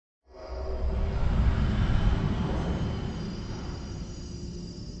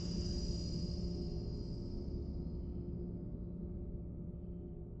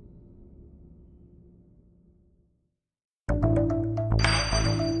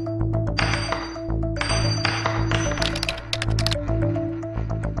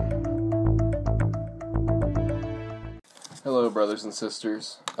brothers and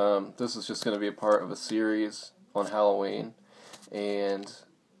sisters. This is just going to be a part of a series on Halloween, and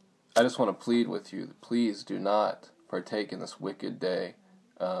I just want to plead with you, please do not partake in this wicked day.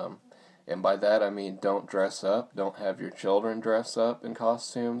 And by that I mean don't dress up, don't have your children dress up in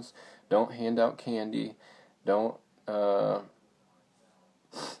costumes, don't hand out candy, don't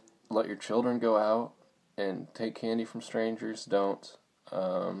let your children go out and take candy from strangers, don't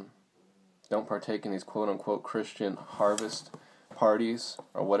partake in these quote-unquote Christian harvest parties,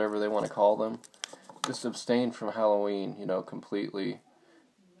 or whatever they want to call them. Just abstain from Halloween, completely,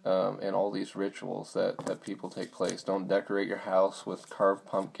 and all these rituals that people take place. Don't decorate your house with carved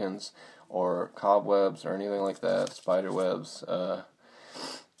pumpkins, or cobwebs, or anything like that, spider webs.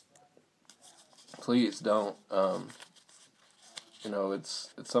 Please don't.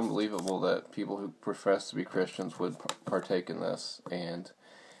 It's unbelievable that people who profess to be Christians would partake in this, and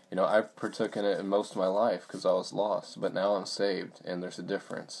I've partook in it in most of my life because I was lost, but now I'm saved, and there's a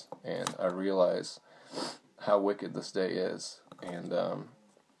difference, and I realize how wicked this day is, and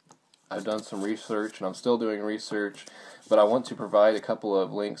I've done some research, and I'm still doing research, but I want to provide a couple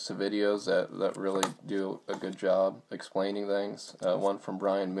of links to videos that really do a good job explaining things, one from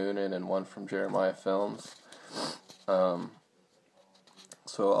Brian Moonen and one from Jeremiah Films.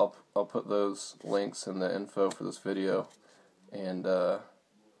 So I'll put those links in the info for this video, and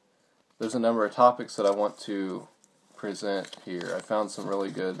there's a number of topics that I want to present here. I found some really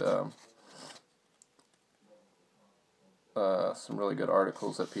good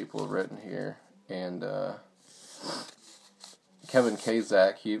articles that people have written here, and Kevin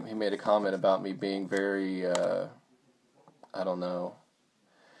Kazak, he made a comment about me being very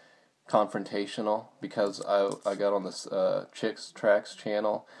confrontational, because I got on this Chicks Tracks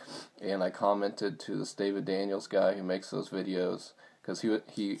channel, and I commented to this David Daniels guy who makes those videos, because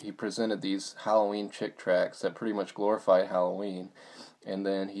he presented these Halloween chick tracks that pretty much glorify Halloween, and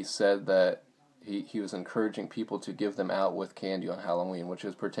then he said that he was encouraging people to give them out with candy on Halloween, which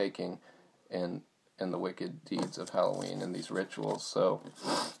is partaking in the wicked deeds of Halloween and these rituals. So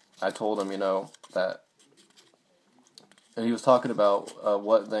I told him, that, and he was talking about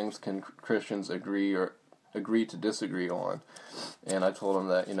what things can Christians agree to disagree on, and I told him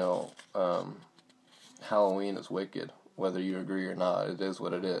that Halloween is wicked. Whether you agree or not, it is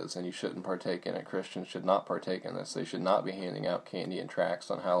what it is, and you shouldn't partake in it. Christians should not partake in this. They should not be handing out candy and tracts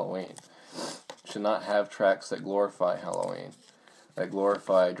on Halloween. Should not have tracts that glorify Halloween, that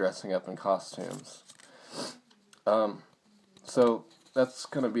glorify dressing up in costumes. So that's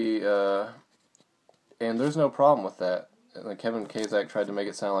going to be, and there's no problem with that. Kevin Kazak tried to make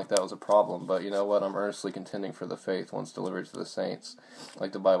it sound like that was a problem, but you know what? I'm earnestly contending for the faith once delivered to the saints,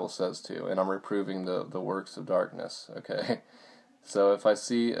 like the Bible says to, and I'm reproving the works of darkness, okay? So if I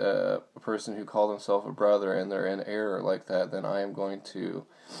see a person who calls himself a brother and they're in error like that, then I am going to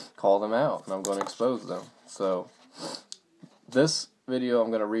call them out, and I'm going to expose them. So this video,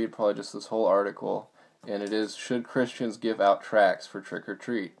 I'm going to read probably just this whole article, and it is, should Christians give out tracts for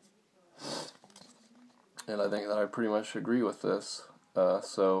trick-or-treat? And I think that I pretty much agree with this.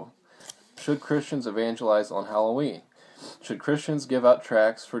 So, should Christians evangelize on Halloween? Should Christians give out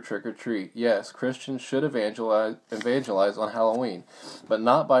tracts for trick-or-treat? Yes, Christians should evangelize on Halloween, but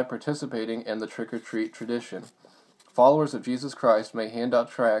not by participating in the trick-or-treat tradition. Followers of Jesus Christ may hand out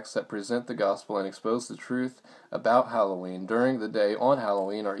tracts that present the gospel and expose the truth about Halloween during the day on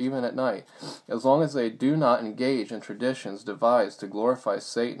Halloween or even at night, as long as they do not engage in traditions devised to glorify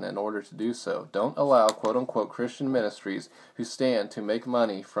Satan in order to do so. Don't allow quote-unquote Christian ministries who stand to make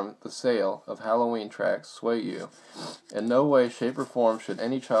money from the sale of Halloween tracts sway you. In no way, shape, or form should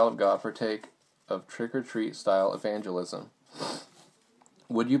any child of God partake of trick-or-treat style evangelism.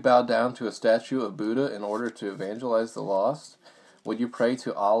 Would you bow down to a statue of Buddha in order to evangelize the lost? Would you pray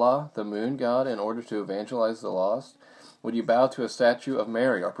to Allah, the moon god, in order to evangelize the lost? Would you bow to a statue of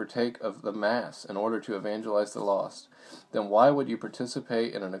Mary or partake of the Mass in order to evangelize the lost? Then why would you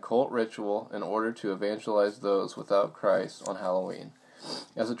participate in an occult ritual in order to evangelize those without Christ on Halloween?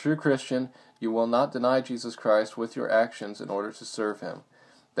 As a true Christian, you will not deny Jesus Christ with your actions in order to serve Him.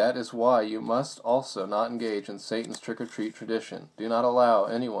 That is why you must also not engage in Satan's trick-or-treat tradition. Do not allow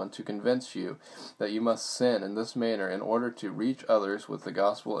anyone to convince you that you must sin in this manner in order to reach others with the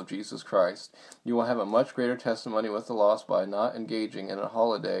gospel of Jesus Christ. You will have a much greater testimony with the lost by not engaging in a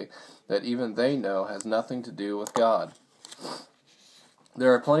holiday that even they know has nothing to do with God.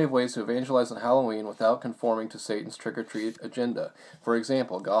 There are plenty of ways to evangelize on Halloween without conforming to Satan's trick-or-treat agenda. For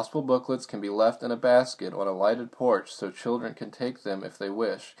example, gospel booklets can be left in a basket on a lighted porch so children can take them if they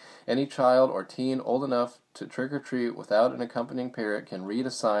wish. Any child or teen old enough to trick-or-treat without an accompanying parent can read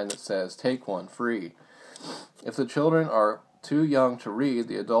a sign that says, "Take one, free." If the children are too young to read,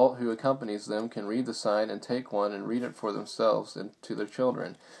 the adult who accompanies them can read the sign and take one and read it for themselves and to their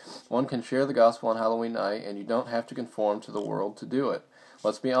children. One can share the gospel on Halloween night, and you don't have to conform to the world to do it.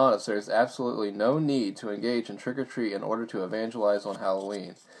 Let's be honest, there is absolutely no need to engage in trick-or-treat in order to evangelize on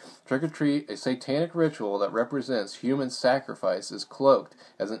Halloween. Trick-or-treat, a satanic ritual that represents human sacrifice, is cloaked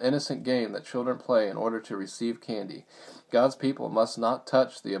as an innocent game that children play in order to receive candy. God's people must not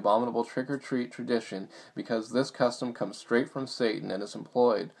touch the abominable trick-or-treat tradition because this custom comes straight from Satan and is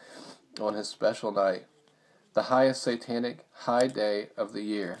employed on his special night, the highest satanic high day of the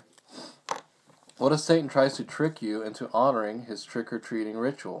year. What if Satan tries to trick you into honoring his trick-or-treating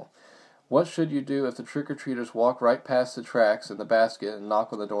ritual? What should you do if the trick-or-treaters walk right past the tracks in the basket and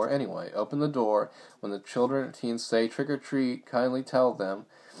knock on the door anyway? Open the door. When the children or teens say trick-or-treat, kindly tell them,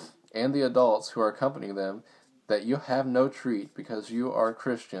 and the adults who are accompanying them, that you have no treat because you are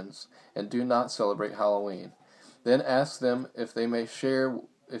Christians and do not celebrate Halloween. Then ask them if you may share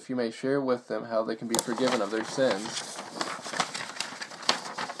with them how they can be forgiven of their sins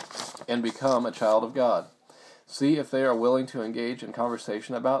and become a child of God. See if they are willing to engage in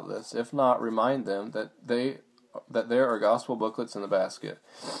conversation about this. If not, remind them that there are gospel booklets in the basket.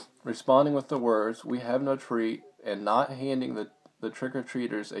 Responding with the words, "We have no treat," and not handing the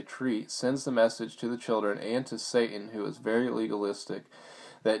trick-or-treaters a treat sends the message to the children and to Satan, who is very legalistic,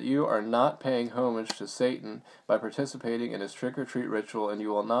 that you are not paying homage to Satan by participating in his trick-or-treat ritual, and you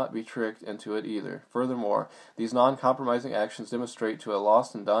will not be tricked into it either. Furthermore, these non-compromising actions demonstrate to a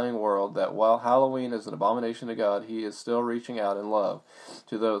lost and dying world that while Halloween is an abomination to God, he is still reaching out in love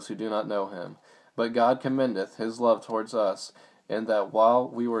to those who do not know him. But God commendeth his love towards us, and that while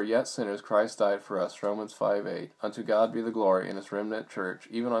we were yet sinners, Christ died for us. Romans 5:8. Unto God be the glory in his remnant church,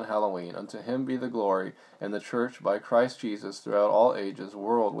 even on Halloween. Unto him be the glory in the church by Christ Jesus throughout all ages,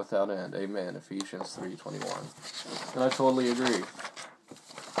 world without end. Amen. Ephesians 3:21. And I totally agree.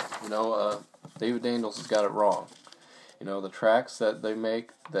 David Daniels has got it wrong. The tracks that they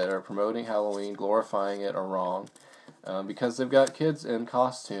make that are promoting Halloween, glorifying it, are wrong. Because they've got kids in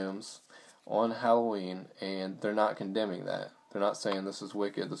costumes on Halloween, and they're not condemning that. They're not saying this is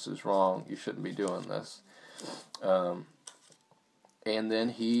wicked, this is wrong, you shouldn't be doing this. And then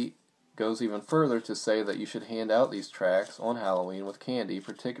he goes even further to say that you should hand out these tracts on Halloween with candy,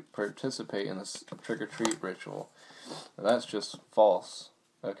 participate in this trick-or-treat ritual. Now, that's just false.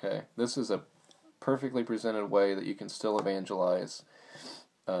 Okay, this is a perfectly presented way that you can still evangelize.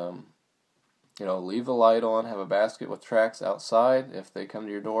 Leave the light on, have a basket with tracts outside. If they come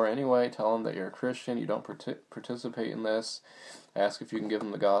to your door anyway, tell them that you're a Christian, you don't participate in this. Ask if you can give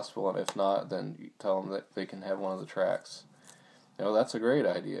them the gospel, and if not, then you tell them that they can have one of the tracts. That's a great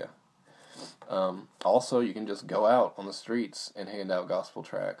idea. Also, you can just go out on the streets and hand out gospel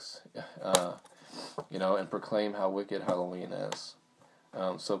tracts, and proclaim how wicked Halloween is.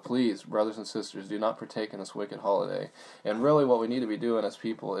 So please, brothers and sisters, do not partake in this wicked holiday. And really what we need to be doing as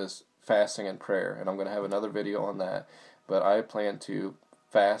people is fasting and prayer, and I'm going to have another video on that. But I plan to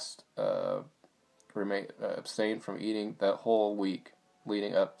fast, abstain from eating that whole week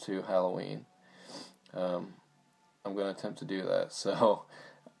leading up to Halloween. I'm going to attempt to do that. So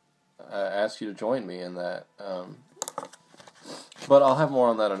I ask you to join me in that. But I'll have more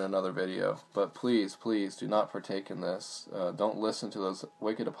on that in another video. But please, please do not partake in this. Don't listen to those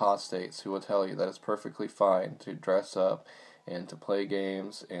wicked apostates who will tell you that it's perfectly fine to dress up and to play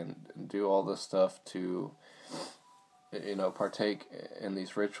games and do all this stuff to, partake in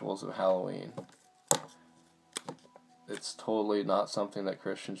these rituals of Halloween. It's totally not something that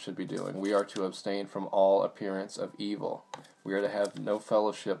Christians should be doing. We are to abstain from all appearance of evil. We are to have no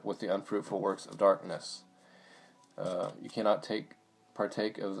fellowship with the unfruitful works of darkness. You cannot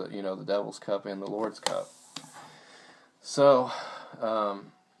partake of the devil's cup and the Lord's cup. So,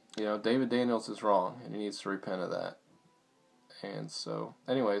 David Daniels is wrong, and he needs to repent of that. And so,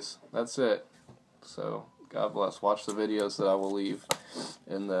 anyways, that's it. So, God bless. Watch the videos that I will leave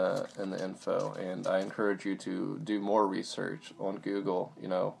in the info, and I encourage you to do more research on Google,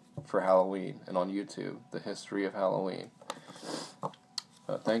 for Halloween, and on YouTube, the history of Halloween.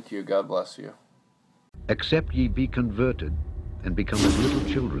 Thank you. God bless you. Except ye be converted and become as little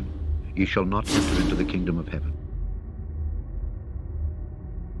children, ye shall not enter into the kingdom of heaven.